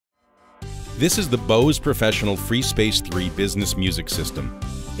This is the Bose Professional FreeSpace 3 business music system.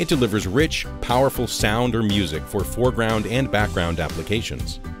 It delivers rich, powerful sound or music for foreground and background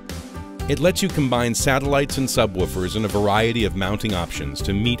applications. It lets you combine satellites and subwoofers in a variety of mounting options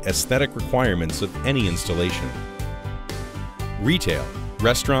to meet aesthetic requirements of any installation. Retail,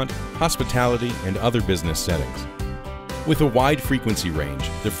 restaurant, hospitality, and other business settings. With a wide frequency range,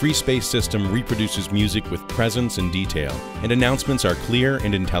 the FreeSpace system reproduces music with presence and detail, and announcements are clear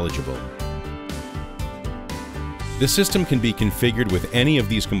and intelligible. The system can be configured with any of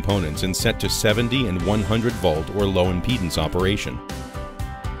these components and set to 70 and 100 volt or low impedance operation.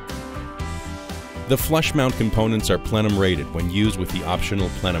 The flush mount components are plenum rated when used with the optional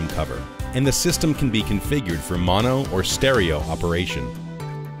plenum cover, and the system can be configured for mono or stereo operation.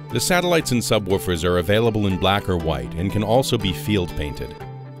 The satellites and subwoofers are available in black or white and can also be field painted.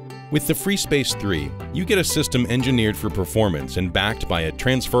 With the FreeSpace 3, you get a system engineered for performance and backed by a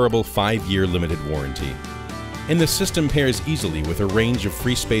transferable 5-year limited warranty. And the system pairs easily with a range of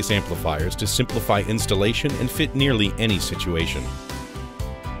FreeSpace amplifiers to simplify installation and fit nearly any situation.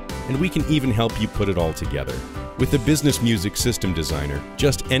 And we can even help you put it all together. With the Business Music System Designer,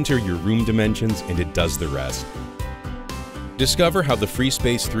 just enter your room dimensions and it does the rest. Discover how the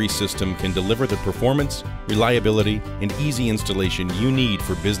FreeSpace 3 system can deliver the performance, reliability, and easy installation you need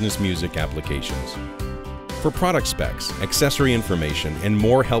for business music applications. For product specs, accessory information, and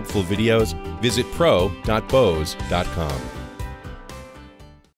more helpful videos, visit pro.bose.com.